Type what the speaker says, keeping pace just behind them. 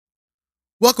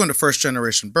Welcome to First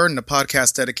Generation Burden, a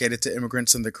podcast dedicated to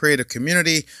immigrants in the creative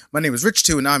community. My name is Rich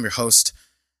Tu, and I'm your host.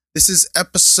 This is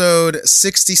episode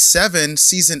 67,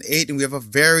 season 8, and we have a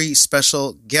very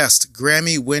special guest,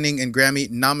 Grammy-winning and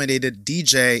Grammy-nominated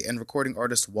DJ and recording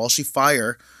artist Walshy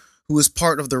Fire, who is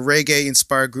part of the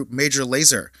reggae-inspired group Major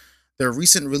Lazer. Their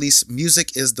recent release,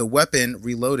 Music is the Weapon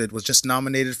Reloaded, was just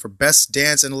nominated for Best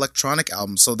Dance and Electronic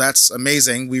Album, so that's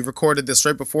amazing. We recorded this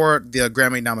right before the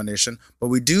Grammy nomination, but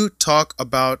we do talk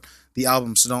about the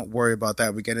album, so don't worry about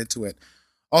that. We get into it.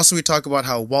 Also, we talk about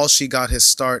how Walshy got his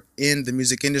start in the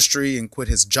music industry and quit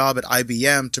his job at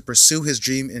IBM to pursue his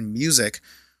dream in music.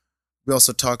 We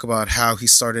also talk about how he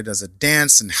started as a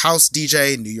dance and house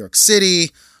DJ in New York City.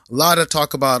 A lot of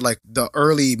talk about like the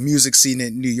early music scene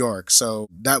in New York. So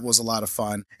that was a lot of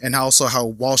fun. And also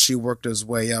how Walshy worked his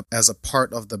way up as a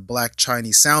part of the Black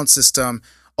Chinese sound system,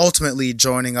 ultimately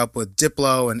joining up with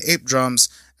Diplo and Ape Drums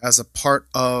as a part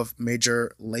of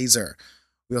Major Lazer.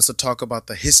 We also talk about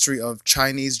the history of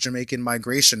Chinese-Jamaican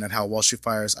migration and how Walshy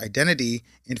Fire's identity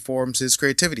informs his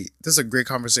creativity. This is a great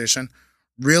conversation.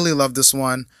 Really love this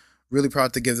one. Really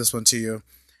proud to give this one to you.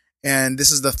 And this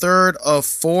is the third of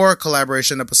 4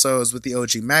 collaboration episodes with the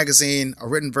OG Magazine. A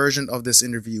written version of this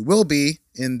interview will be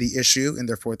in their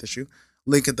 4th issue.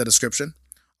 Link in the description.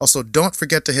 Also, don't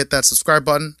forget to hit that subscribe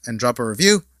button and drop a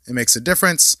review. It makes a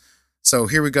difference. So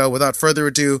here we go. Without further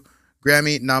ado,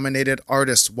 Grammy-nominated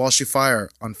artist Walshy Fire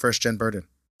on First Gen Burden.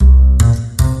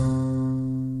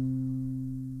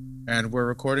 And we're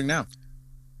recording now.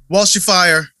 Walshy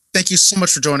Fire, thank you so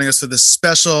much for joining us for this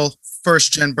special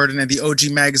First Gen Burden and the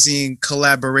OG Magazine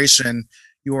collaboration.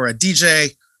 You are a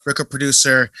DJ, record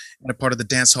producer, and a part of the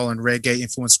dancehall and reggae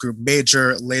influence group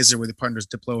Major Lazer with your partners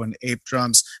Diplo and Ape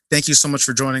Drums. Thank you so much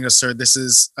for joining us, sir.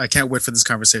 I can't wait for this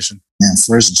conversation. Man,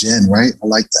 First Gen, right? I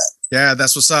like that. Yeah,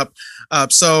 that's what's up.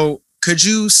 So could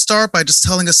you start by just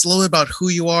telling us a little bit about who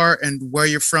you are and where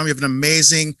you're from? You have an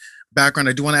amazing background.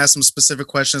 I do want to ask some specific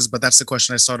questions, but that's the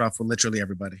question I start off with literally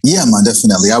everybody. Yeah, man,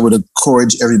 definitely. I would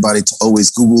encourage everybody to always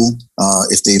Google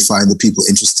if they find the people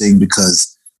interesting,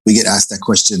 because we get asked that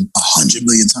question 100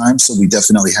 million times. So we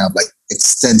definitely have like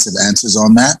extensive answers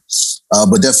on that.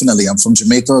 But definitely, I'm from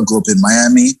Jamaica, grew up in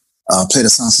Miami, played a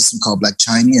sound system called Black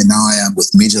Chinese, and now I am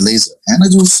with Major Lazer. And I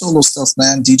do solo stuff,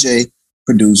 man, DJ,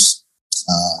 produce,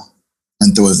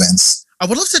 and throw events. I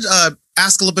would love to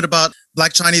ask a little bit about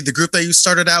Black Chinese, the group that you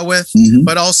started out with,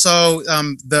 but also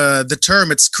the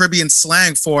term, it's Caribbean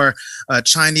slang for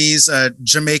Chinese,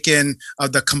 Jamaican,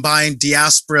 the combined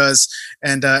diasporas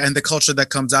and the culture that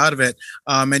comes out of it.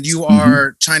 And you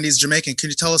are Chinese Jamaican. Can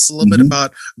you tell us a little bit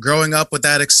about growing up with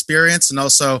that experience and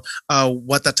also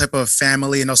what that type of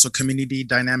family and also community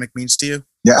dynamic means to you?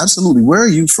 Yeah, absolutely. Where are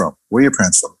you from? Where are your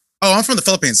parents from? Oh, I'm from the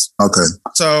Philippines. Okay.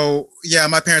 So, yeah,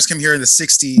 my parents came here in the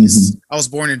 60s. I was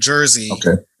born in Jersey.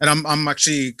 Okay. And I'm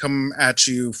actually coming at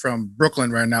you from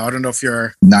Brooklyn right now. I don't know if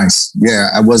you're... Nice. Yeah,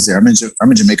 I was there. I'm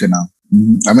in Jamaica now.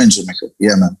 I'm in Jamaica.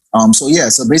 Yeah, man.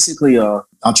 So basically, I'll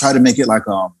try to make it like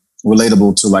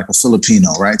relatable to like a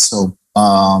Filipino, right? So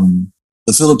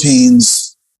the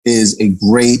Philippines is a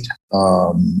great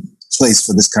place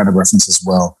for this kind of reference as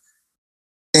well.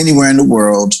 Anywhere in the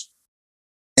world,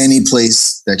 any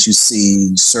place that you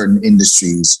see certain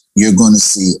industries, you're going to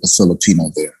see a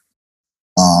Filipino there.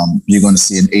 You're going to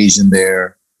see an Asian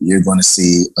there. You're going to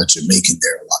see a Jamaican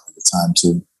there a lot of the time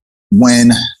too.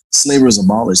 When slavery was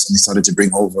abolished and they started to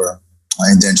bring over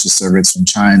indentured servants from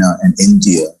China and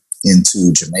India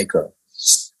into Jamaica,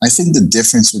 I think the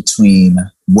difference between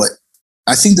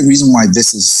the reason why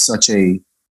this is such a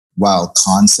wild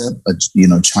concept,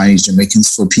 Chinese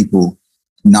Jamaicans for people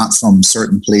not from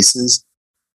certain places,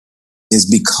 is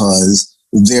because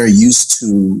they're used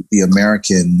to the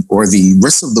American or the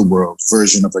rest of the world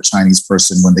version of a Chinese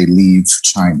person when they leave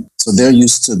China. So they're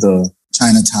used to the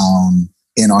Chinatown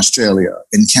in Australia,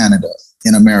 in Canada,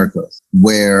 in America,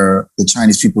 where the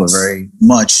Chinese people are very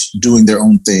much doing their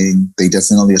own thing. They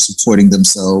definitely are supporting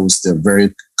themselves. They're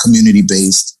very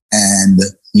community-based, and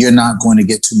you're not going to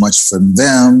get too much from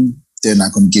them. They're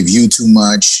not going to give you too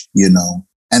much,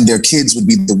 and their kids would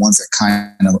be the ones that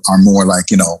kind of are more like,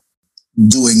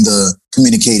 doing the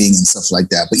communicating and stuff like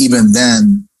that. But even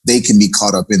then, they can be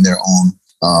caught up in their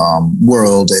own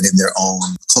world and in their own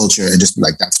culture and just be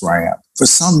like, that's where I am. For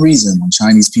some reason, when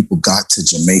Chinese people got to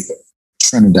Jamaica,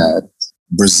 Trinidad,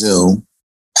 Brazil,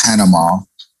 Panama,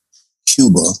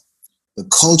 Cuba, the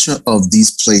culture of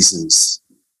these places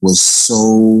was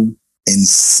so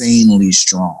insanely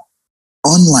strong.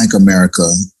 Unlike America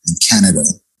and Canada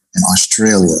and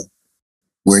Australia,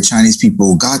 where Chinese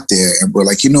people got there and were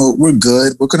like, we're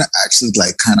good. We're going to actually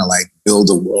kind of build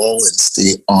a wall and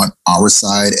stay on our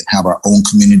side and have our own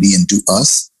community and do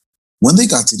us. When they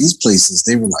got to these places,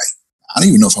 they were like, I don't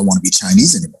even know if I want to be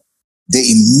Chinese anymore. They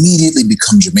immediately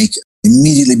become Jamaican,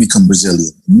 immediately become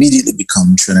Brazilian, immediately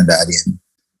become Trinidadian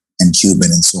and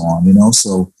Cuban and so on,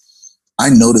 So I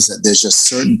noticed that there's just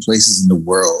certain places in the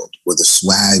world where the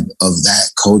swag of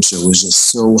that culture was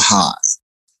just so high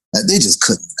that they just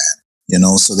couldn't,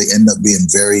 man. So they end up being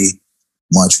very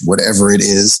much whatever it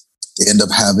is. They end up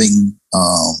having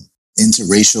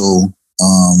interracial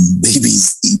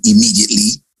babies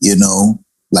immediately,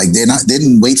 they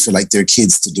didn't wait for their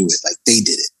kids to do it. They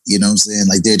did it. You know what I'm saying?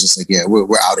 They're just yeah, we're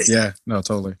out of here. Yeah, no,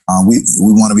 totally.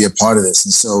 We want to be a part of this.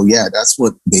 And so, yeah, that's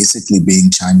what basically being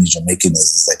Chinese Jamaican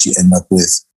is that you end up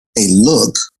with a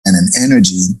look and an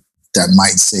energy that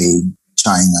might say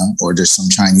China or there's some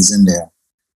Chinese in there.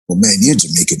 Well, man, you're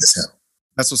Jamaican as hell.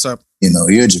 That's what's up.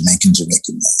 You're Jamaican,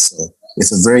 man. So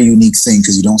it's a very unique thing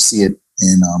because you don't see it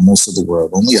in most of the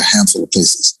world, only a handful of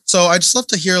places. So I just love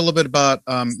to hear a little bit about,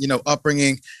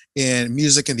 upbringing in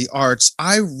music and the arts.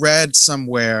 I read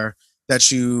somewhere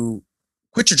that you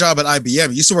quit your job at IBM.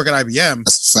 You used to work at IBM.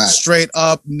 That's a fact. Straight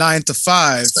up 9 to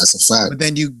 5. That's a fact. But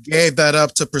then you gave that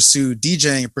up to pursue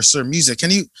DJing and pursue music.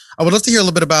 I would love to hear a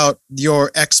little bit about your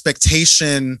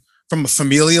expectation from a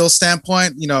familial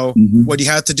standpoint, what you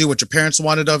had to do, what your parents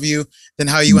wanted of you, then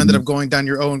how you ended up going down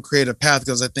your own creative path,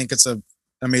 because I think it's an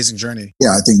amazing journey.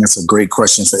 Yeah, I think that's a great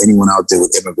question for anyone out there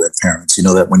with immigrant parents.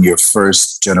 That when you're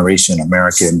first generation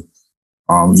American,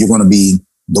 you're going to be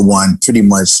the one pretty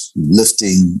much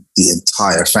lifting the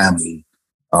entire family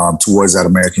towards that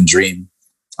American dream.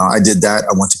 I did that.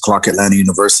 I went to Clark Atlanta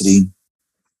University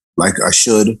like I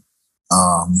should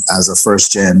as a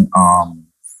first gen.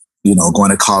 Going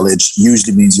to college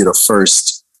usually means you're the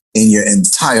first in your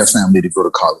entire family to go to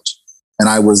college. And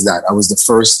I was that. I was the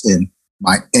first in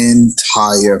my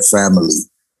entire family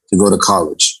to go to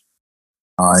college.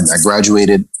 And I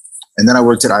graduated, and then I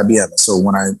worked at IBM. So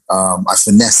when I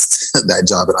finessed that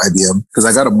job at IBM because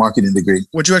I got a marketing degree.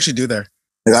 What'd you actually do there?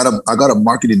 I got a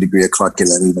marketing degree at Clark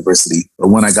Atlanta University. But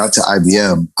when I got to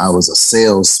IBM, I was a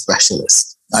sales specialist.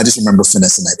 I just remember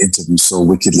finessing that interview so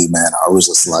wickedly, man. I was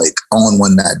just on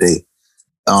one that day.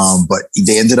 But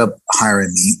they ended up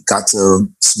hiring me, got to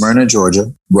Smyrna,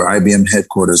 Georgia, where IBM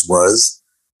headquarters was.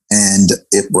 And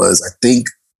it was, I think,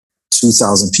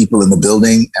 2,000 people in the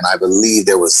building. And I believe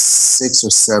there was 6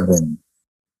 or 7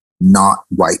 not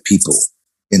white people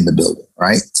in the building,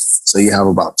 right? So you have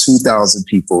about 2,000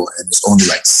 people and there's only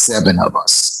 7 of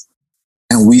us.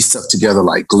 And we stuck together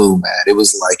like glue, man. It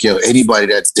was anybody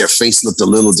that their face looked a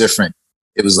little different,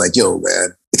 it was yo,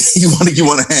 man, you want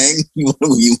to hang? You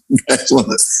guys want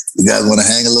to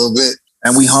hang a little bit?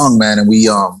 And we hung, man, and we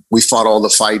fought all the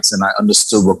fights, and I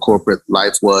understood what corporate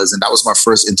life was, and that was my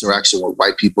first interaction with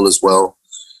white people as well.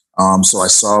 So I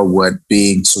saw what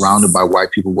being surrounded by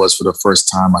white people was for the first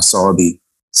time. I saw the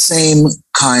same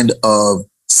kind of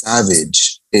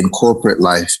savage in corporate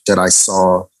life that I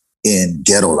saw in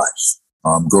ghetto life.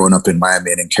 Growing up in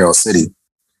Miami and in Carroll City,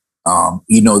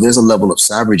 there's a level of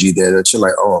savagery there that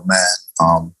you're oh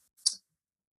man,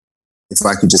 if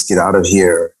I could just get out of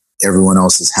here, everyone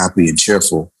else is happy and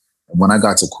cheerful. And when I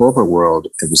got to corporate world,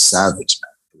 it was savage,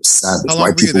 man. It was savage. How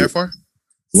long were you there for?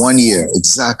 1 year,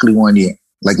 exactly 1 year,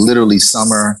 literally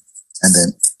summer, and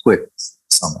then quit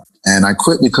summer. And I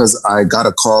quit because I got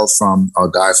a call from a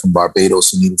guy from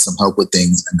Barbados who needed some help with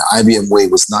things. And the IBM way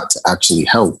was not to actually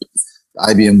help.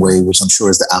 The IBM way, which I'm sure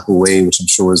is the Apple way, which I'm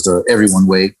sure is the everyone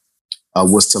way,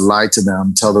 was to lie to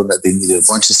them, tell them that they needed a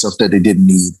bunch of stuff that they didn't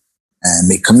need and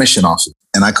make commission off it.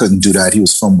 And I couldn't do that. He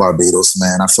was from Barbados,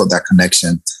 man. I felt that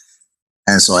connection.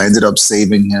 And so I ended up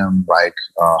saving him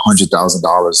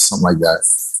 $100,000, something like that,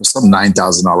 for some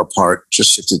 $9,000 part,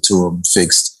 just shipped it to him,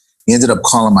 fixed. He ended up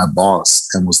calling my boss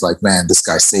and was like, man, this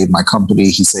guy saved my company.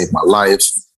 He saved my life.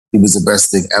 He was the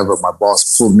best thing ever. My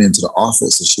boss pulled me into the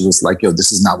office and she was like, yo,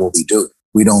 this is not what we do.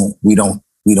 We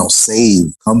don't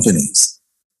save companies.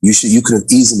 You could have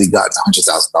easily gotten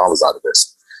 $100,000 out of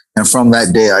this. And from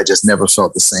that day, I just never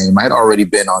felt the same. I had already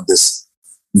been on this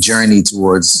journey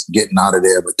towards getting out of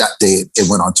there, but that day it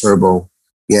went on turbo.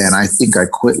 Yeah. And I think I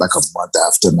quit a month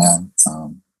after, man.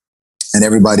 And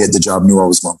everybody at the job knew I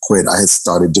was going to quit. I had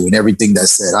started doing everything that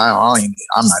said,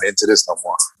 I'm not into this no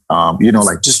more.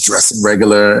 Just dressing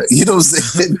regular, you know what I'm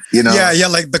saying? Yeah,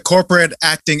 like the corporate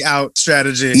acting out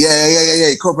strategy.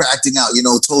 Yeah. Corporate acting out,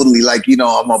 totally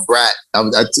I'm a brat. I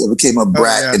became a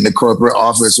brat in the corporate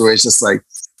office where it's just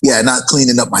not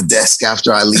cleaning up my desk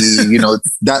after I leave,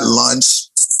 that lunch,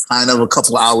 kind of a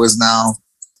couple hours now.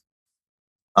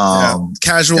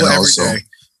 Casual every day.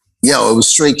 It was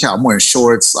straight cat. I'm wearing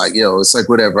shorts, like, it's like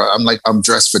whatever. I'm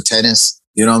dressed for tennis.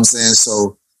 You know what I'm saying?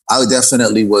 So I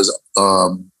definitely was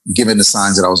given the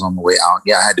signs that I was on my way out.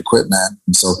 Yeah, I had to quit, man.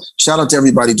 And so shout out to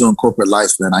everybody doing corporate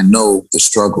life, man. I know the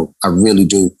struggle. I really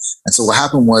do. And so what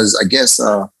happened was, I guess,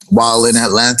 while in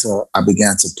Atlanta, I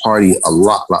began to party a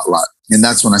lot. And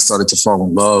that's when I started to fall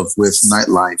in love with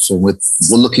nightlife and with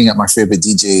looking at my favorite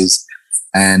DJs.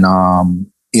 And,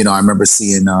 I remember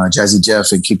seeing Jazzy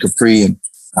Jeff and Kid Capri and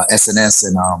SNS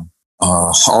and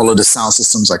all of the sound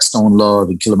systems like Stone Love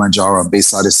and Kilimanjaro and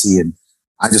Bass Odyssey. And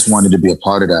I just wanted to be a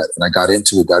part of that. And I got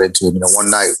into it. One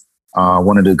night,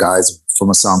 one of the guys from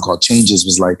a song called Changes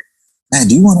was like, man,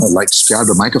 do you want to just grab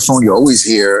the microphone? You're always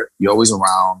here. You're always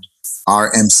around.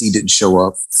 Our MC didn't show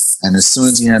up. And as soon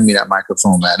as he handed me that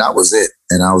microphone, man, that was it.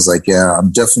 And I was like, yeah,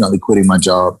 I'm definitely quitting my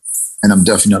job. And I'm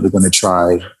definitely going to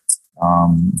try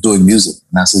doing music.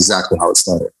 And that's exactly how it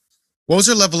started. What was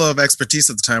your level of expertise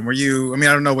at the time? Were you, I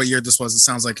don't know what year this was. It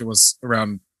sounds like it was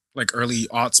around like early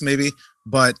aughts maybe.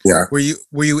 But were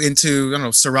you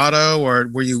into, Serato, or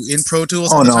were you in Pro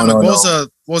Tools? Oh, no. What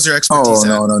was your expertise?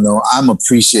 Oh, no. I'm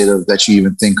appreciative that you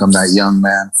even think I'm that young,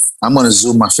 man. I'm going to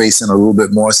zoom my face in a little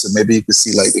bit more so maybe you can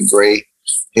see like the gray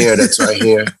hair that's right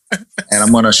here. And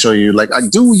I'm going to show you, I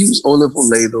do use olive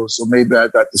oleido, so maybe I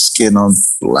got the skin on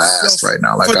blast right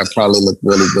now. I probably look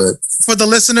really good. For the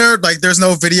listener, there's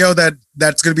no video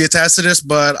that's going to be attached to this,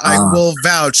 but I will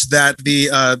vouch that the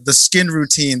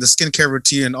skincare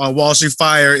routine on Wall Street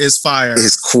Fire is fire.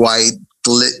 It's quite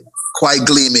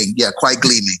gleaming. Yeah, quite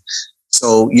gleaming.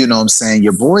 So, you know what I'm saying?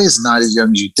 Your boy is not as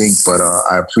young as you think, but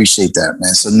I appreciate that,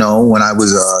 man. So, no, when I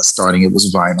was starting, it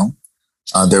was vinyl.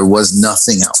 There was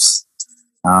nothing else.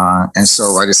 And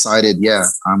so I decided,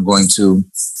 I'm going to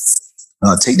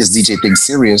take this DJ thing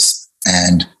serious.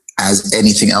 And as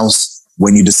anything else,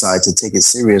 when you decide to take it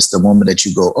serious, the moment that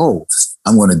you go, oh,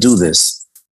 I'm going to do this,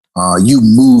 you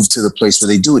move to the place where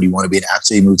they do it. You want to be an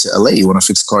actor, you move to LA. You want to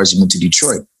fix cars, you move to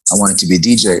Detroit. I wanted to be a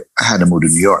DJ. I had to move to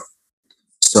New York.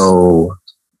 So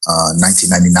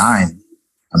 1999,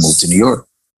 I moved to New York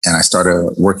and I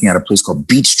started working at a place called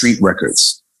Beat Street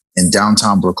Records in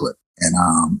downtown Brooklyn. And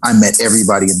I met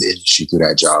everybody in the industry through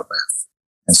that job, man.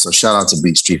 And so shout out to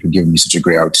Beat Street for giving me such a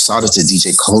great opportunity. Shout out to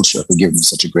DJ Culture for giving me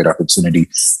such a great opportunity.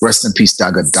 Rest in peace,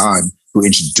 Daga Don, who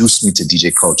introduced me to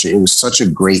DJ Culture. It was such a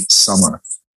great summer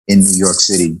in New York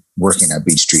City working at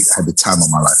Beat Street. I had the time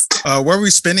of my life. Where were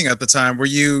you spending at the time? Were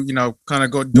you, kind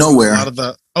of going nowhere out of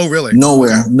the? Oh, really?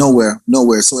 Nowhere.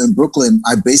 So in Brooklyn,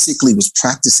 I basically was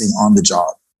practicing on the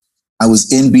job. I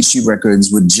was in Beat Street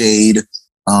Records with Jade,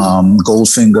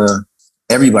 Goldfinger,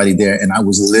 everybody there, and I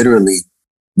was literally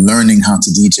learning how to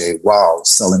DJ while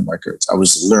selling records. I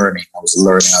was learning.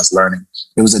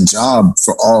 It was a job,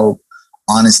 for all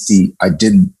honesty. I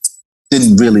didn't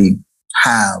really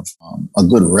have a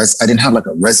good I didn't have a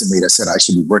resume that said I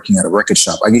should be working at a record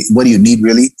shop. What do you need,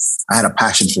 really? I had a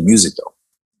passion for music, though.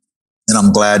 And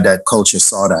I'm glad that Culture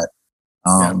saw that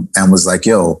and was like,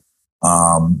 yo,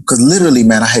 because literally,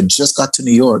 man, I had just got to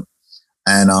New York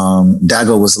and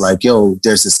Dago was like, yo,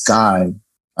 there's this guy.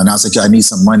 And I was like, yo, I need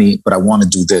some money, but I want to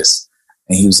do this.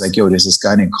 And he was like, yo, there's this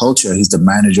guy named Culture. He's the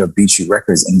manager of Beat Street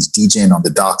Records and he's DJing on the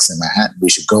docks in Manhattan. We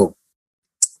should go.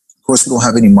 Of course, we don't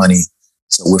have any money.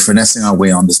 So we're finessing our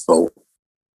way on this boat.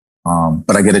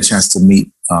 But I get a chance to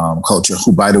meet Culture,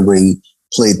 who, by the way,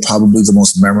 played probably the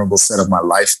most memorable set of my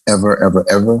life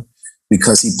ever,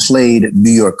 because he played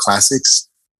New York classics.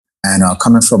 And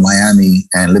coming from Miami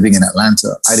and living in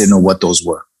Atlanta, I didn't know what those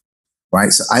were,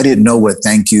 right? So I didn't know what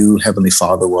Thank You, Heavenly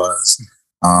Father was.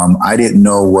 I didn't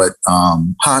know what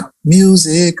hot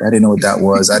music. I didn't know what that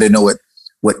was. I didn't know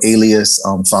what Alias,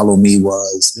 Follow Me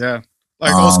was. Yeah,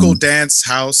 like old school dance,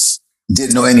 house.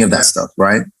 Didn't know any of that stuff,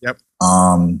 right? Yep.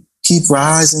 Keep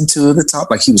Rising to the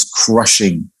Top. Like, he was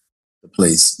crushing the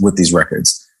place with these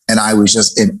records. And I was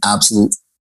just in absolute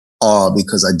awe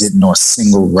because I didn't know a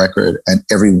single record, and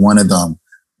every one of them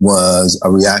was a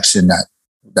reaction that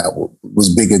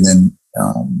was bigger than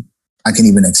I can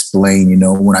even explain.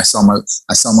 When I saw my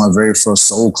very first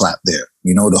soul clap there,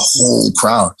 the whole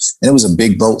crowd, and it was a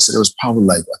big boat, so there was probably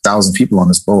like 1,000 people on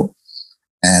this boat.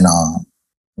 And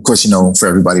of course, for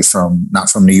everybody not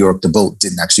from New York, the boat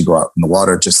didn't actually go out in the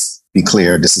water. Just be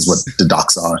clear, this is what the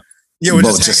docks are. Yeah, we're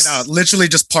just hanging out, literally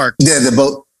just parked. Yeah, the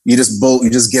boat. You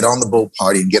just get on the boat,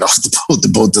 party, and get off the boat. The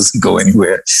boat doesn't go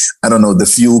anywhere. I don't know what the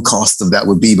fuel cost of that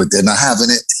would be, but they're not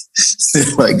having it.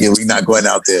 They're like, yeah, we're not going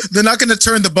out there. They're not going to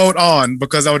turn the boat on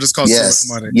because that would just cost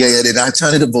so much money. Yeah, they're not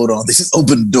turning the boat on. They just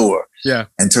open the door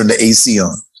and turn the AC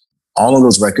on. all of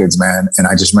those records, man. And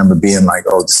I just remember being like,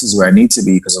 oh, this is where I need to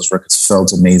be, because those records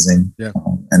felt amazing. Yeah.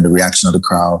 And the reaction of the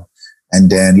crowd. And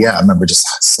then, yeah, I remember just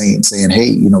saying, hey,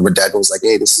 you know, Redago was like,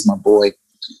 hey, this is my boy.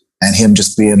 And him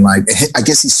just being like, I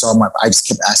guess he saw I just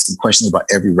kept asking questions about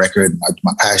every record,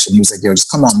 my passion. He was like, yo, just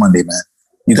come on Monday, man.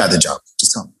 You got the job.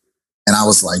 Just come. And I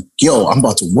was like, yo, I'm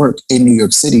about to work in New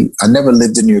York City. I never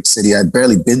lived in New York City. I'd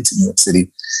barely been to New York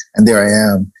City. And there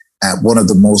I am at one of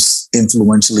the most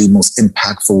influentially, most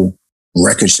impactful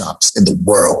record shops in the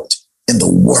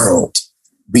world,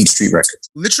 Beat Street Records.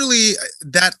 Literally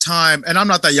that time, and I'm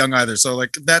not that young either. So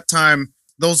like that time,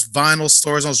 those vinyl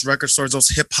stores, those record stores, those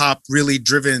hip hop really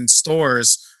driven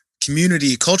stores,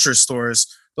 community culture stores,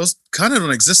 those kind of don't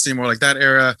exist anymore. Like that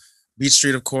era, Beat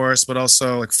Street, of course, but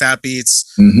also like Fat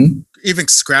Beats, even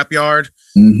Scrapyard,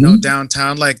 you know,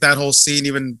 downtown, like that whole scene.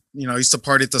 Even, you know, I used to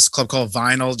party at this club called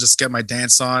Vinyl, just get my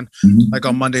dance on, like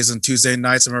on Mondays and Tuesday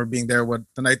nights. I remember being there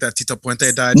the night that Tito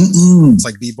Puente died. It's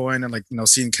like b-boying and like, you know,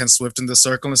 seeing Ken Swift in the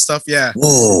circle and stuff. Yeah.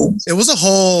 Whoa. It was a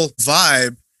whole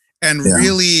vibe. And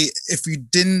really, if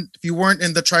you weren't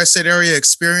in the tri-state area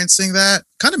experiencing that,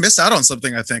 kind of missed out on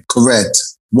something, I think. Correct.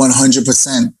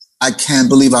 100%. I can't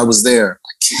believe I was there.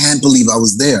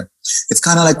 It's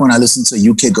kind of like when I listen to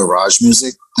UK garage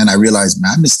music and I realize,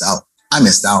 man, I missed out.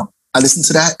 I listened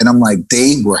to that and I'm like,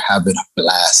 they were having a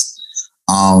blast.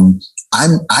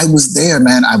 I was there,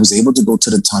 man. I was able to go to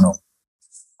the tunnel.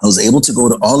 I was able to go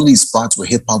to all of these spots where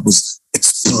hip hop was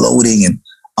exploding and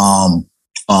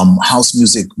house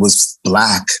music was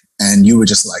black, and you were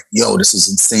just like, yo, this is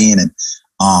insane. And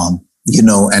you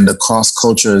know, and the cross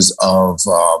cultures of,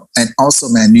 and also,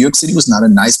 man, New York City was not a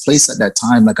nice place at that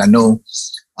time. Like I know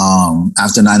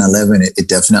after 9/11, it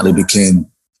definitely became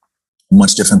a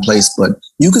much different place, but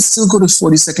you could still go to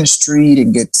 42nd Street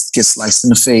and get sliced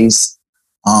in the face.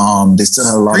 They still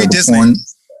had a lot of the porn,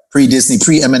 pre-Disney,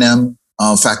 pre-Eminem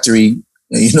factory,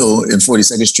 you know, in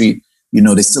 42nd Street. You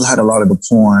know, they still had a lot of the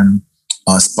porn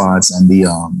spots, and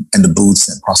the booths,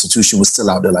 and prostitution was still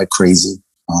out there like crazy.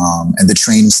 And the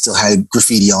train still had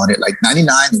graffiti on it. Like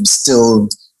 99, it was still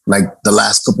like the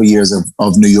last couple of years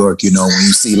of New York, you know, when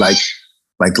you see like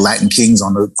Latin Kings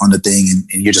on the thing,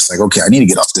 and you're just like, okay, I need to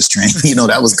get off this train. You know,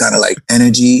 that was kind of like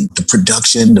energy, the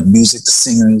production, the music, the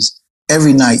singers.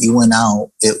 Every night you went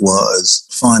out, it was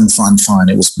fun.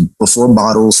 It was before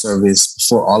bottle service,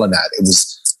 before all of that. It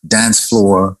was dance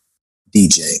floor,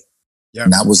 DJ. Yeah.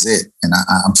 And that was it. And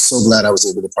I'm so glad I was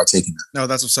able to partake in that. No,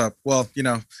 that's what's up. Well, you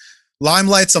know,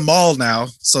 Limelight's a mall now,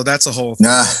 so that's a whole thing.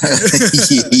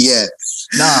 Yeah.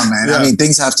 Nah, man. Yeah. I mean,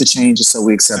 things have to change, so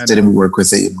we accept it and we work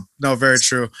with it. You know? No, very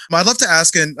true. I'd love to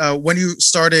ask, when you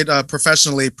started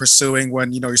professionally pursuing,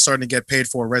 when, you know, you're starting to get paid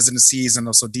for residencies and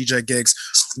also DJ gigs,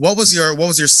 what was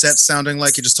your set sounding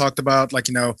like? You just talked about, like,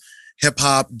 you know, hip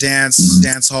hop, dance,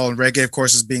 dance hall, and reggae, of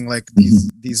course, as being like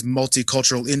these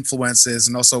multicultural influences,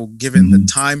 and also given the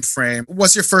time frame.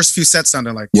 What's your first few sets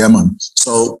sounding like? Yeah, man.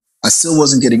 So I still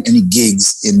wasn't getting any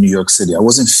gigs in New York City. I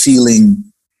wasn't feeling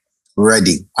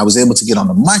ready. I was able to get on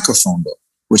the microphone though,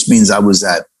 which means I was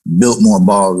at Biltmore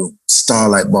Ballroom,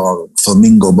 Starlight Ballroom,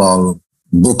 Flamingo Ballroom,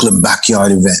 Brooklyn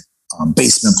Backyard Event,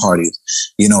 basement parties,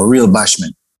 you know, real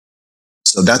bashment.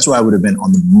 So that's where I would have been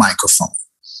on the microphone.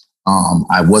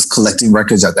 I was collecting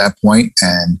records at that point,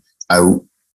 and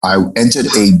I entered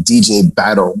a DJ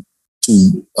battle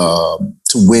to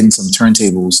win some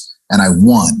turntables, and I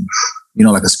won. You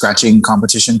know, like a scratching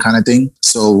competition kind of thing.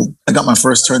 So I got my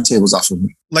first turntables off of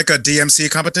me. Like a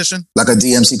DMC competition? Like a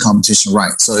DMC competition,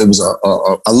 right. So it was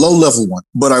a low level one,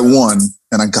 but I won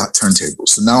and I got turntables.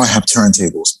 So now I have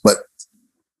turntables. But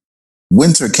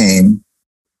winter came,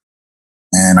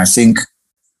 and I think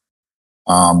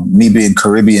me being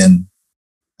Caribbean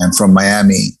and from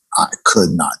Miami, I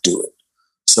could not do it.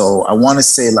 So I want to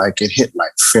say like it hit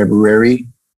like February,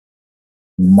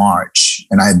 March,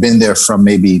 and I had been there from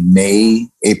maybe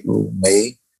April,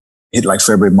 May, hit like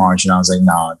February, March, and I was like,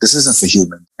 nah, this isn't for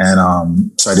human.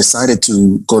 And so I decided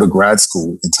to go to grad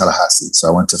school in Tallahassee. So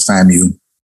I went to FAMU,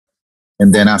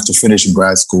 and then after finishing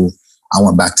grad school, I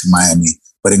went back to Miami.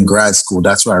 But in grad school,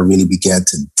 that's where I really began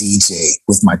to DJ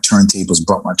with my turntables,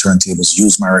 brought my turntables,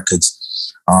 used my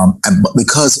records. But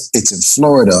because it's in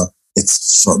Florida,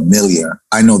 it's familiar.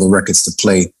 I know the records to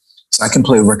play. So I can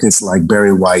play records like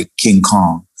Barry White, King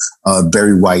Kong,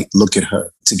 Barry White, Look at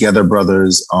Her, Together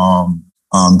Brothers,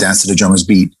 Dance to the Drummer's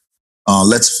Beat,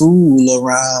 Let's Fool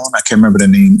Around. I can't remember the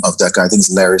name of that guy. I think it's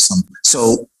Larry something.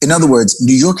 So in other words,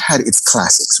 New York had its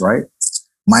classics, right?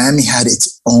 Miami had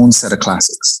its own set of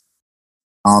classics.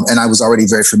 And I was already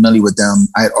very familiar with them.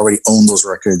 I had already owned those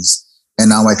records, and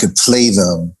now I could play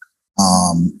them,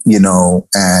 you know,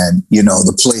 and, you know,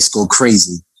 the place go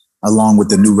crazy. along with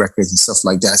the new records and stuff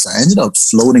like that. So I ended up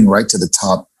floating right to the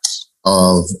top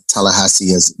of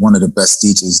Tallahassee as one of the best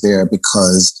DJs there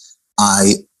because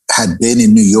I had been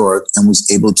in New York and was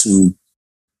able to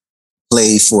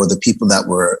play for the people that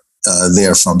were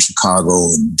there from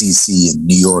Chicago and DC and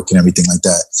New York and everything like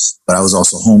that. But I was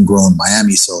also homegrown in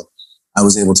Miami, so I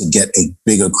was able to get a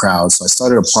bigger crowd. So I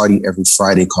started a party every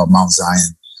Friday called Mount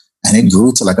Zion, and it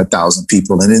grew to like 1,000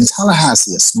 people. And in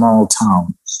Tallahassee, a small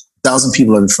town, 1,000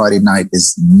 people every Friday night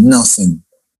is nothing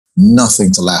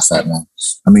to laugh at, man.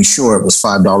 I mean, sure, it was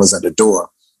 $5 at the door,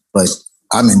 but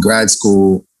I'm in grad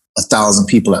school, 1,000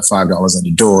 people at $5 at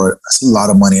the door. That's a lot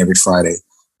of money every Friday.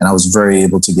 And I was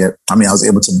able to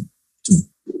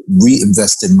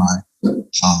reinvest in my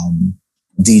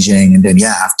DJing. And then,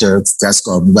 after grad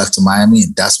school, I left to Miami,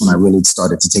 and that's when I really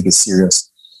started to take it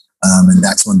serious. And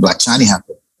that's when Black Chiney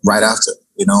happened, right after,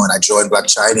 and I joined Black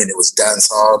Chiney, and it was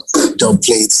dancehall, dub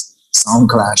plates, sound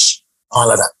clash,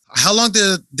 all of that. How long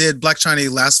did Black Chiney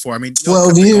last for? I mean,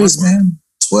 12 years, man.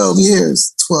 12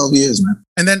 years, man.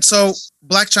 And then, so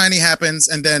Black Chiney happens,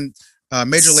 and then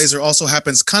Major Lazer also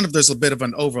happens. Kind of, there's a bit of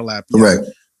an overlap. Right.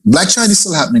 Black Chiney is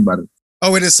still happening, by the way.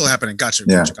 Oh, it is still happening. Gotcha.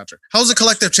 Yeah. Gotcha. How's the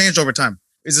collective changed over time?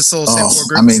 Is it still the same four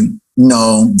groups? I mean,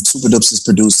 no. Super Dupes is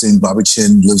producing. Bobby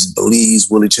Chin lives in Belize.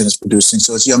 Willie Chin is producing.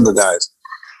 So it's younger guys.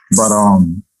 But, I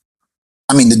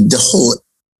mean, the whole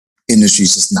industry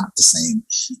is just not the same.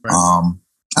 Right.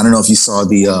 I don't know if you saw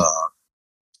the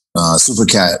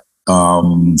Supercat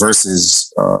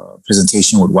versus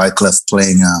presentation with Wyclef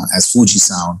playing as Fuji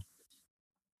Sound.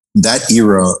 That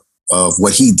era of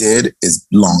what he did is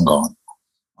long gone.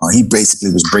 He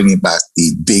basically was bringing back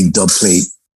the big dub plate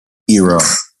era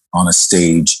on a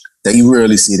stage that you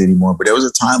rarely see it anymore. But there was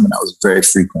a time when that was very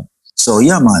frequent. So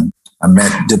yeah, man, I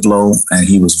met Diplo, and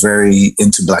he was very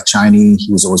into Black Chiney.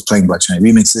 He was always playing Black Chiney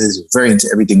remixes. He was very into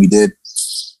everything we did.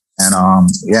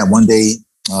 And one day,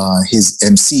 his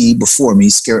MC before me,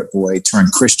 Scarrett Boy,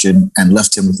 turned Christian and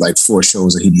left him with like 4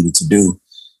 shows that he needed to do.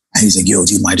 And he's like, yo,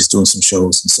 do you mind just doing some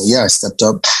shows? And so, I stepped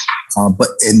up,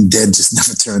 and then just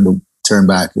never turned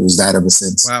back. It was that ever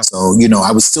since. Wow. So,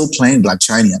 I was still playing Black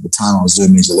Chiney at the time I was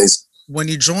doing Major Lazer. When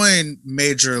you joined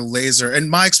Major Lazer, and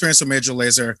my experience with Major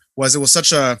Lazer was, it was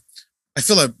such a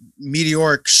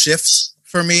meteoric shift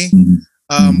for me,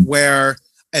 where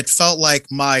it felt like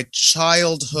my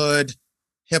childhood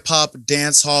hip hop,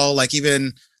 dance hall, like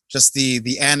even just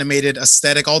the animated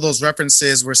aesthetic, all those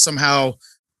references were somehow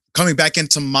coming back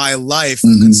into my life,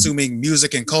 consuming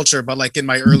music and culture, but like in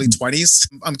my early 20s.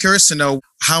 I'm curious to know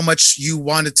how much you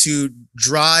wanted to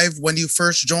drive when you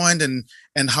first joined, and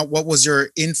what was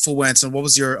your influence and what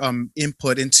was your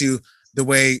input into the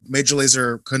way Major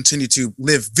Lazer continued to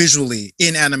live visually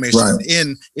in animation, right,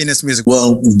 in its music.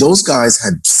 Well, those guys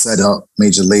had set up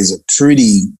Major Lazer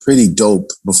pretty dope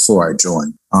before I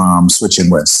joined Switch and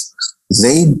West.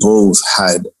 They both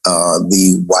had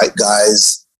the white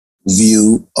guys'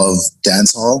 view of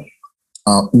dancehall,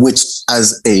 which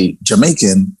as a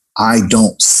Jamaican, I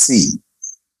don't see.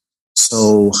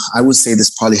 So I would say this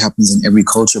probably happens in every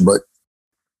culture, but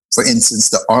for instance,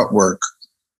 the artwork,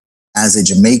 as a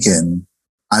Jamaican,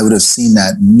 I would have seen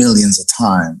that millions of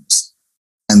times,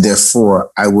 and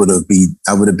therefore I would have been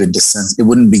desensitized. It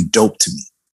wouldn't be dope to me.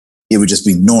 It would just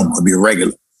be normal. It'd be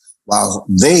regular. While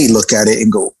they look at it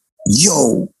and go,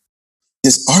 "Yo,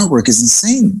 this artwork is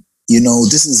insane.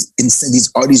 This is insane.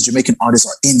 These Jamaican artists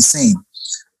are insane."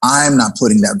 I'm not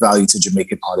putting that value to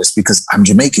Jamaican artists because I'm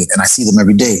Jamaican and I see them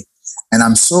every day, and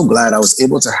I'm so glad I was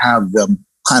able to have them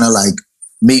kind of like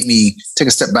make me take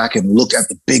a step back and look at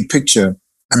the big picture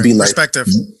and be like,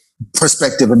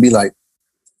 perspective and be like,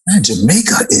 man,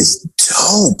 Jamaica is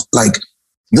dope. Like,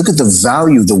 look at the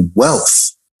value, the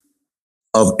wealth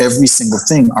of every single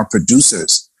thing. Our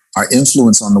producers, our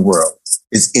influence on the world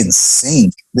is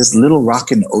insane. This little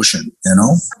rock in the ocean,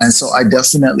 And so I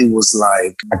definitely was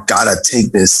like, I gotta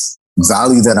take this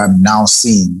value that I'm now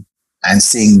seeing and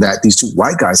seeing that these 2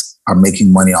 white guys are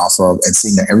making money off of, and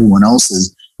seeing that everyone else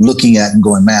is looking at and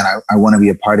going, man, I want to be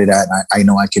a part of that. And I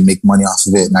know I can make money off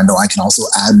of it. And I know I can also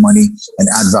add money and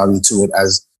add value to it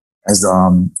as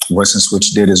Western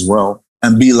Switch did as well.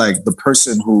 And be like the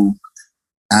person who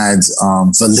adds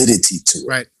validity to it.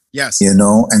 Right. Yes.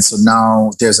 And so now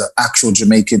there's an actual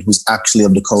Jamaican who's actually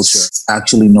of the culture,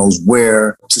 actually knows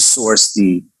where to source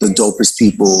the dopest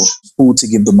people, who to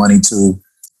give the money to.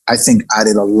 I think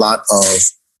added a lot of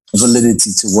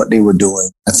validity to what they were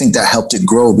doing. I think that helped it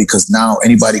grow, because now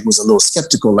anybody who's a little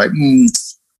skeptical, like,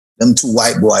 them 2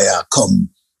 white boy come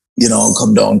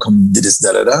down, come do this,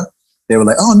 da. They were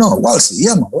like, oh no, Walshy,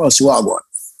 yeah man, Walshy, Wagwan.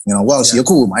 Walshy, you're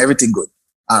cool, man, everything good.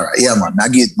 all right, yeah, man,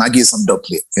 I give some dope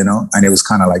play, you know, and it was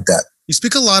kind of like that. You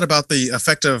speak a lot about the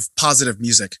effect of positive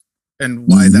music and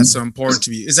why that's so important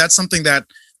to you. Is that something that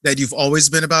you've always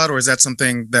been about, or is that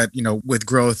something that, you know, with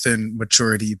growth and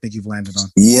maturity, you think you've landed on?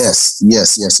 Yes.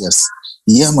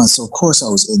 Yeah, man. So of course I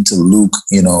was into Luke,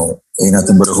 you know, Ain't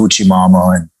Nothing But a Hoochie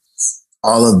Mama, and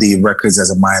all of the records as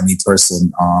a Miami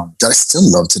person that I still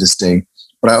love to this day.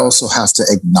 But I also have to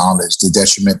acknowledge the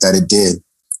detriment that it did.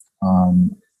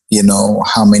 You know,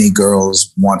 how many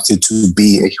girls wanted to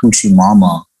be a hoochie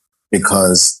mama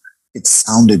because it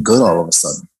sounded good all of a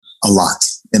sudden. A lot.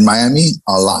 In Miami,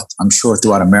 a lot. I'm sure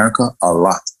throughout America, a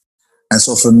lot. And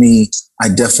so for me, I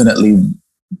definitely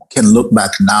can look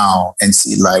back now and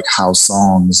see like how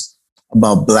songs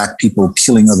about Black people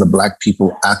killing other Black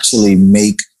people actually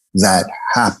make that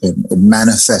happen. It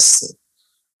manifests it.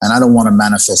 And I don't want to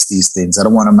manifest these things. I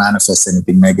don't want to manifest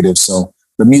anything negative. So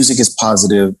the music is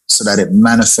positive so that it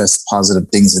manifests positive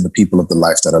things in the people of the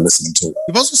life that are listening to it.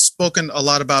 You've also spoken a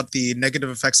lot about the negative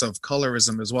effects of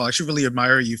colorism as well. I actually really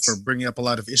admire you for bringing up a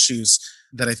lot of issues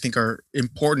that I think are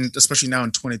important, especially now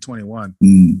in 2021.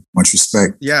 Much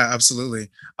respect. Yeah, absolutely.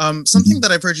 Something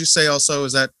that I've heard you say also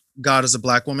is that God is a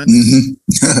Black woman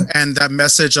and that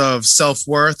message of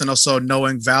self-worth and also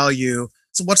knowing value.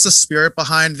 So what's the spirit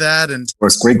behind that? And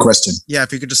it's a great question. Yeah,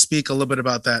 if you could just speak a little bit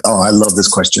about that. Oh, I love this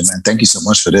question, man. Thank you so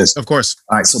much for this. Of course.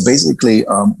 All right. So basically,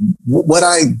 what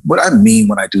I mean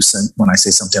when I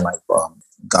say something like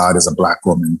God is a Black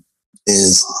woman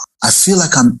is I feel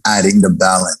like I'm adding the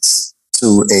balance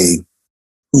to a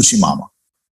hoochie mama,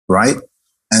 right?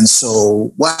 And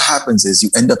so what happens is you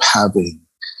end up having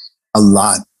a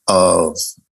lot of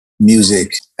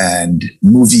music and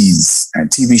movies and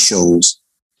TV shows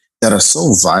that are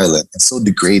so violent and so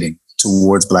degrading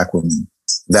towards Black women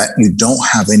that you don't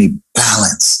have any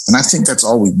balance. And I think that's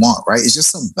all we want, right? It's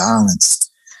just some balance.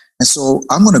 And so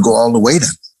I'm going to go all the way then.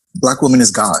 Black woman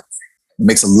is God. It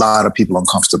makes a lot of people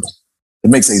uncomfortable. It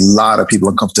makes a lot of people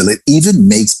uncomfortable. It even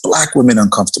makes Black women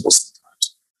uncomfortable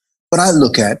sometimes. But I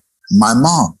look at my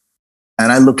mom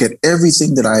and I look at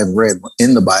everything that I have read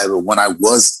in the Bible when I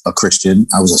was a Christian.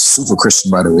 I was a super Christian,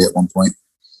 by the way, at one point.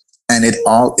 And it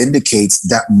all indicates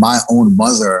that my own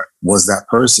mother was that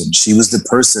person. She was the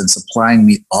person supplying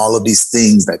me all of these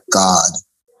things that God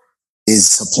is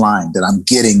supplying, that I'm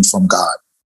getting from God.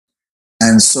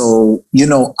 And so, you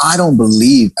know, I don't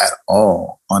believe at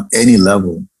all on any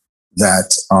level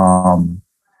that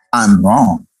I'm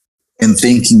wrong in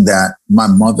thinking that my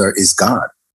mother is God.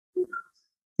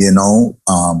 You know,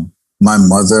 my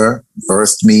mother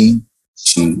birthed me.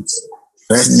 She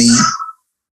fed me.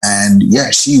 And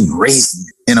yeah, she raised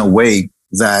me in a way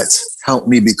that helped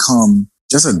me become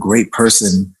just a great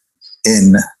person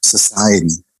in society.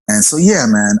 And so, yeah,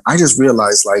 man, I just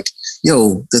realized like,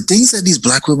 yo, the things that these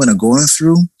Black women are going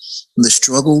through, the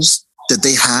struggles that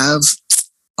they have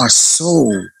are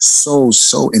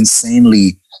so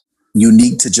insanely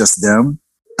unique to just them.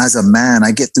 As a man,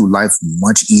 I get through life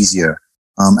much easier.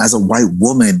 As a white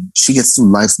woman, she gets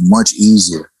through life much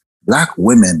easier. Black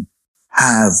women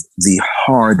have the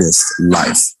hardest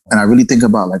life. And I really think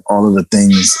about like all of the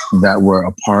things that were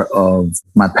a part of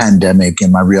my pandemic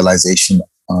and my realization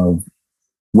of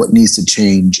what needs to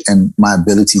change and my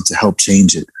ability to help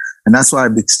change it. And that's why I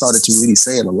started to really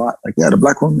say it a lot. Like, yeah, the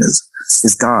Black woman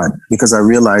is God, because I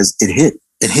realized it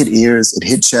hit ears, it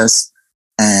hit chest.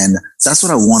 And that's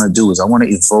what I want to do is I want to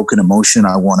evoke an emotion.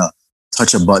 I want to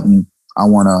touch a button. I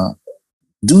want to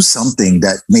do something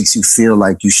that makes you feel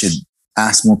like you should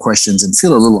ask more questions and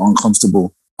feel a little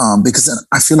uncomfortable because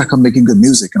I feel like I'm making good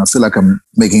music and I feel like I'm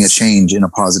making a change in a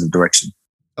positive direction.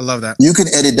 I love that. You can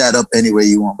edit that up any way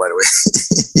you want, by the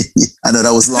way. I know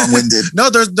that was long-winded. No,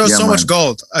 there's so much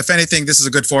gold. If anything, this is a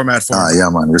good format for it. Yeah,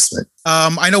 man, respect.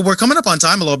 I know we're coming up on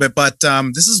time a little bit, but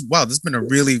this has been a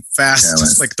really fast,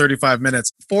 just like 35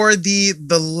 minutes. For the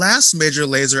last Major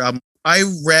Lazer album, I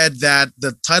read that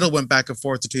the title went back and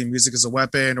forth between Music as a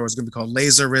Weapon, or it's going to be called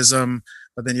Lazerism,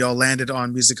 but then y'all landed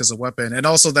on Music as a Weapon, and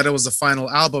also that it was the final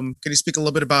album. Can you speak a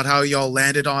little bit about how y'all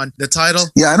landed on the title?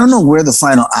 Yeah, I don't know where the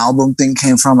final album thing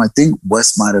came from. I think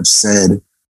Wes might have said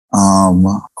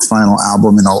final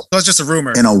album that's just a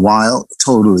rumor. In a while,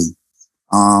 totally.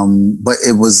 But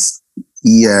it was,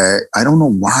 yeah, I don't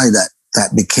know why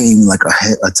that became like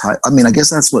a title. I mean, I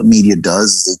guess that's what media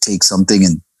does, is they take something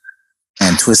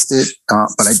and twist it.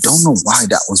 But I don't know why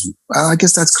that was. I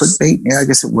guess that's clickbait. Yeah, I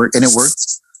guess it worked, and it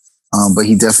worked. But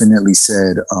he definitely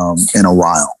said in a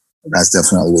while. That's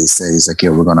definitely what he said. He's like, yeah,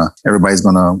 everybody's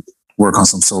gonna work on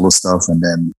some solo stuff, and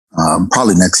then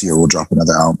probably next year we'll drop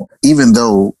another album. Even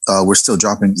though we're still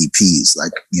dropping EPs,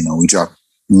 like, you know, we drop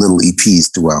little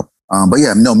EPs throughout But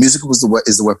yeah, no, music is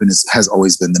the weapon has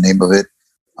always been the name of it.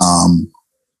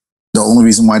 The only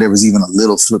reason why there was even a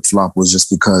little flip flop was just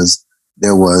because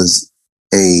there was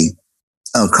a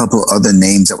couple other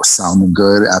names that were sounding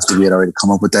good after we had already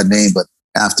come up with that name. But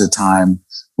after time,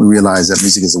 we realized that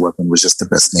Music is a Weapon was just the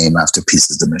best name after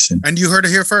Peace is the Mission. And you heard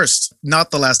it here first,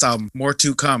 not the last album. More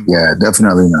to come. Yeah,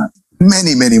 definitely not.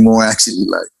 Many, many more, actually.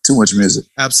 Like, too much music.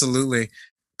 Absolutely.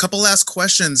 Couple last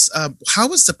questions. How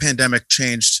has the pandemic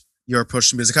changed your approach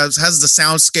to music? Has the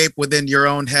soundscape within your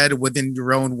own head, within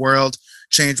your own world,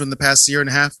 changed in the past year and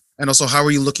a half? And also, how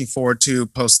are you looking forward to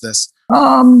post this?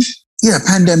 Yeah,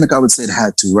 pandemic, I would say it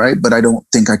had to, right? But I don't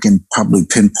think I can probably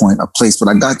pinpoint a place. But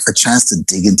I got a chance to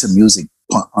dig into music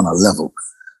on a level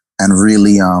and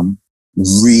really,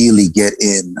 really get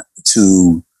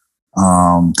into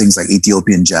things like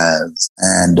Ethiopian jazz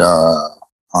and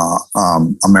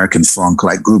American funk,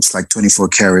 like groups like 24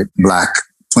 Karat Black.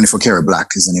 24 Karat Black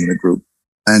is the name of the group.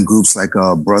 And groups like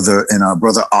Brother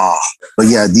Ah. But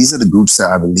yeah, these are the groups that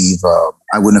I believe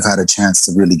I wouldn't have had a chance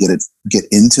to really get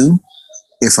into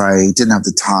if I didn't have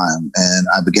the time. And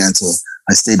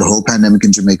I stayed the whole pandemic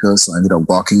in Jamaica. So I ended up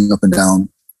walking up and down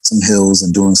some hills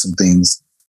and doing some things.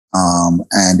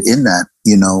 And in that,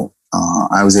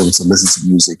 I was able to listen to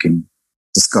music and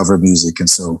discover music. And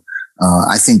so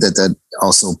I think that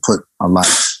also put a lot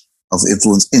of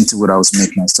influence into what I was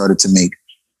making. I started to make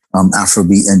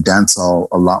Afrobeat and dancehall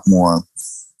a lot more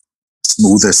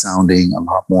smoother sounding, a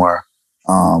lot more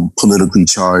politically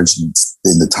charged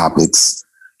in the topics.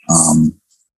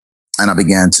 And I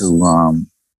began to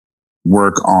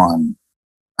work on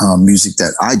music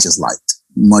that I just liked,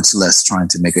 much less trying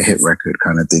to make a hit record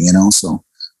kind of thing, So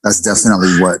that's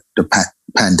definitely what the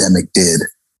pandemic did,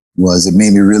 was it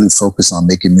made me really focus on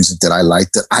making music that I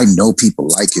like, that I know people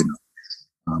like,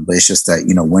 but it's just that,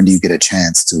 when do you get a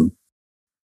chance to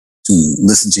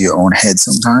listen to your own head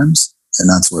sometimes? And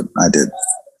that's what I did.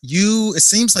 It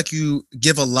seems like you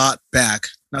give a lot back,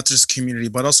 not just community,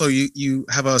 but also you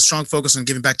have a strong focus on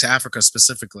giving back to Africa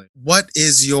specifically. What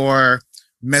is your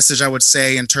message, I would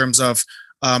say, in terms of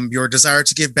your desire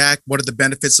to give back? What are the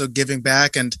benefits of giving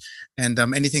back, and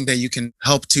anything that you can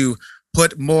help to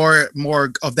put more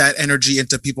of that energy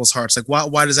into people's hearts? Like,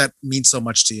 why does that mean so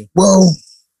much to you? Well,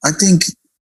 I think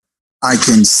I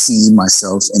can see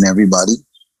myself in everybody,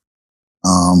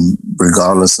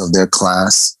 regardless of their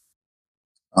class,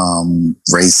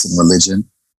 race, and religion.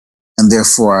 And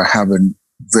therefore, I have a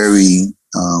very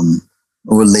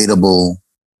relatable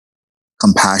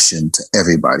compassion to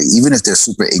everybody. Even if they're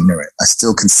super ignorant, I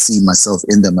still can see myself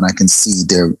in them, and I can see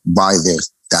why they're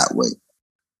that way.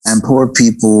 And poor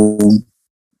people,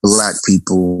 Black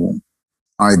people,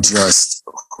 are just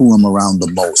who I'm around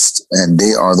the most. And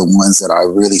they are the ones that I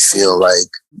really feel like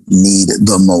need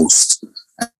the most.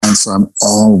 And so I'm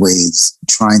always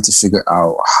trying to figure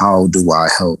out, how do I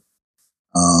help?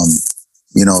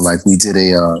 Like we did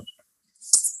a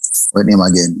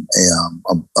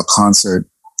concert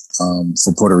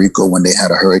for Puerto Rico when they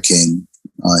had a hurricane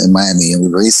in Miami, and we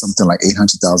raised something like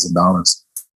 $800,000.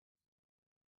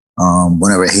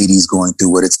 Whenever Haiti's going through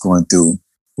what it's going through,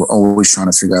 we're always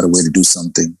trying to figure out a way to do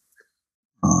something.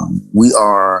 We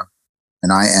are,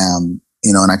 and I am,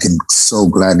 and I can so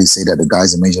gladly say that the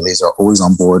guys in Major Lazer are always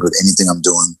on board with anything I'm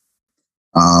doing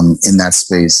in that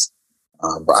space.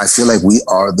 But I feel like we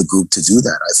are the group to do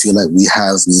that. I feel like we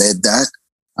have led that.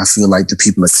 I feel like the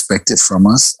people expect it from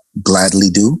us, gladly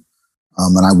do.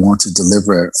 And I want to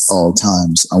deliver at all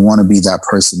times. I want to be that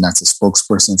person that's a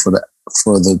spokesperson for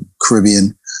the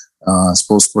Caribbean,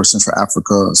 spokesperson for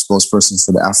Africa, a spokesperson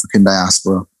for the African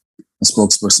diaspora, a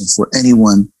spokesperson for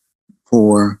anyone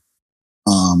poor,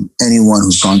 anyone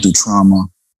who's gone through trauma,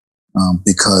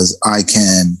 because I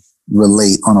can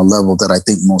relate on a level that I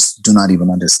think most do not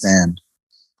even understand.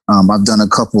 I've done a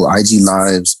couple IG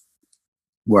lives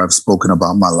where I've spoken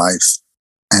about my life,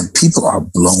 and people are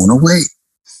blown away.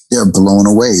 They're blown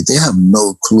away. They have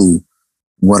no clue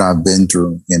what I've been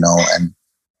through, and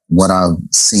what I've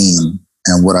seen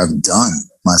and what I've done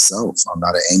myself. I'm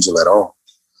not an angel at all.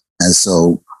 And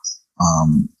so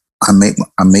I make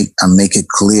it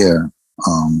clear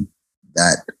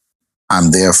that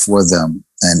I'm there for them.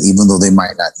 And even though they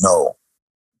might not know,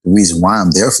 the reason why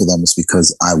I'm there for them is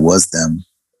because I was them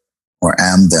or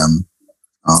am them.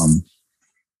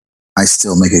 I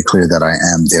still make it clear that I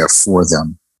am there for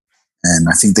them. And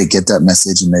I think they get that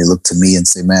message, and they look to me and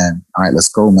say, man, all right, let's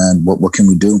go, man. What can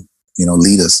we do?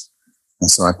 Lead us. And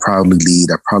so I proudly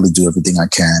lead. I probably do everything I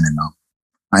can, and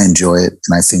I enjoy it.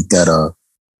 And I think that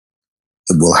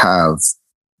it will have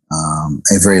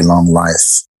a very long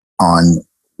life on,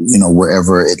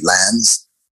 wherever it lands.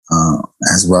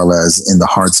 as well as in the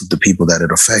hearts of the people that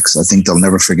it affects. I think they'll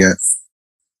never forget.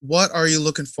 What are you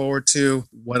looking forward to?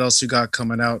 What else you got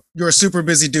coming out? You're a super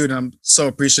busy dude, and I'm so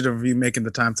appreciative of you making the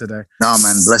time today. No,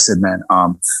 man, blessed, man.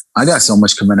 I got so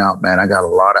much coming out, man. I got a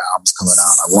lot of albums coming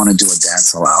out. I want to do a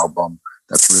dancehall album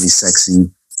that's really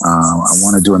sexy. I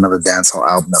want to do another dancehall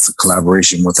album that's a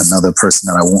collaboration with another person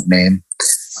that I won't name.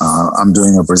 I'm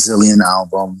doing a Brazilian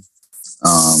album.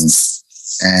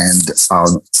 And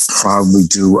I'll probably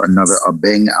do a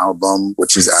Bang album,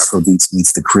 which is Afrobeats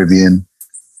meets the Caribbean.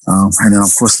 And then,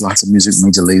 of course, lots of music,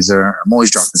 Major Lazer. I'm always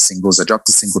dropping singles. I dropped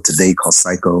a single today called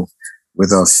Psycho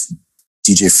with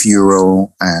DJ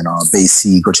Furo and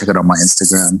Basie. Go check it out on my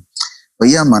Instagram. But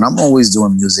yeah, man, I'm always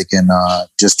doing music and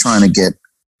just trying to get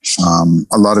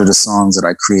a lot of the songs that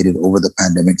I created over the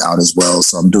pandemic out as well.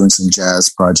 So I'm doing some jazz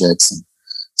projects and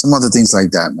some other things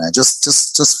like that, man.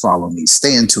 Just follow me.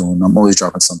 Stay in tune. I'm always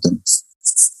dropping something.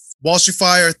 Walshy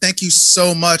Fire, thank you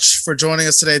so much for joining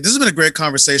us today. This has been a great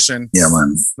conversation. Yeah,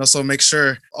 man. And also make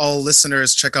sure all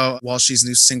listeners check out Walshy's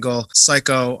new single,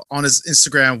 Psycho, on his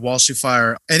Instagram, Walshy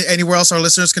Fire. Anywhere else our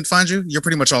listeners can find you? You're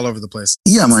pretty much all over the place.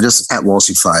 Yeah, man. Just at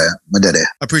Walshy Fire. Madede.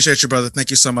 Appreciate you, brother. Thank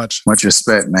you so much. Much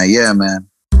respect, man. Yeah, man.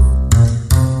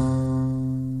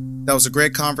 That was a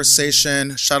great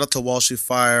conversation. Shout out to Walshy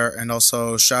Fire, and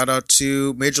also shout out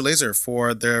to Major Lazer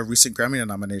for their recent Grammy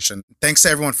nomination. Thanks to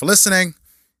everyone for listening.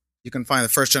 You can find the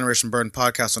First Generation Burden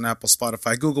podcast on Apple,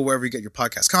 Spotify, Google, wherever you get your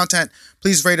podcast content.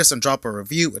 Please rate us and drop a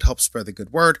review. It helps spread the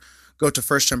good word. Go to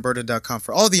firstgenburden.com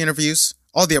for all the interviews,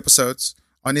 all the episodes.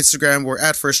 On Instagram, we're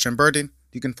at firstgenburden.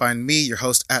 You can find me, your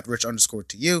host, at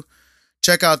rich_to_you.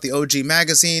 Check out the OG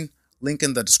magazine, link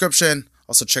in the description.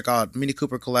 Also check out Mini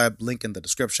Cooper collab, link in the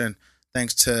description.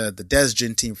 Thanks to the Des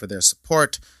Gin team for their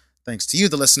support. Thanks to you,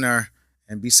 the listener,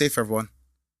 and be safe, everyone.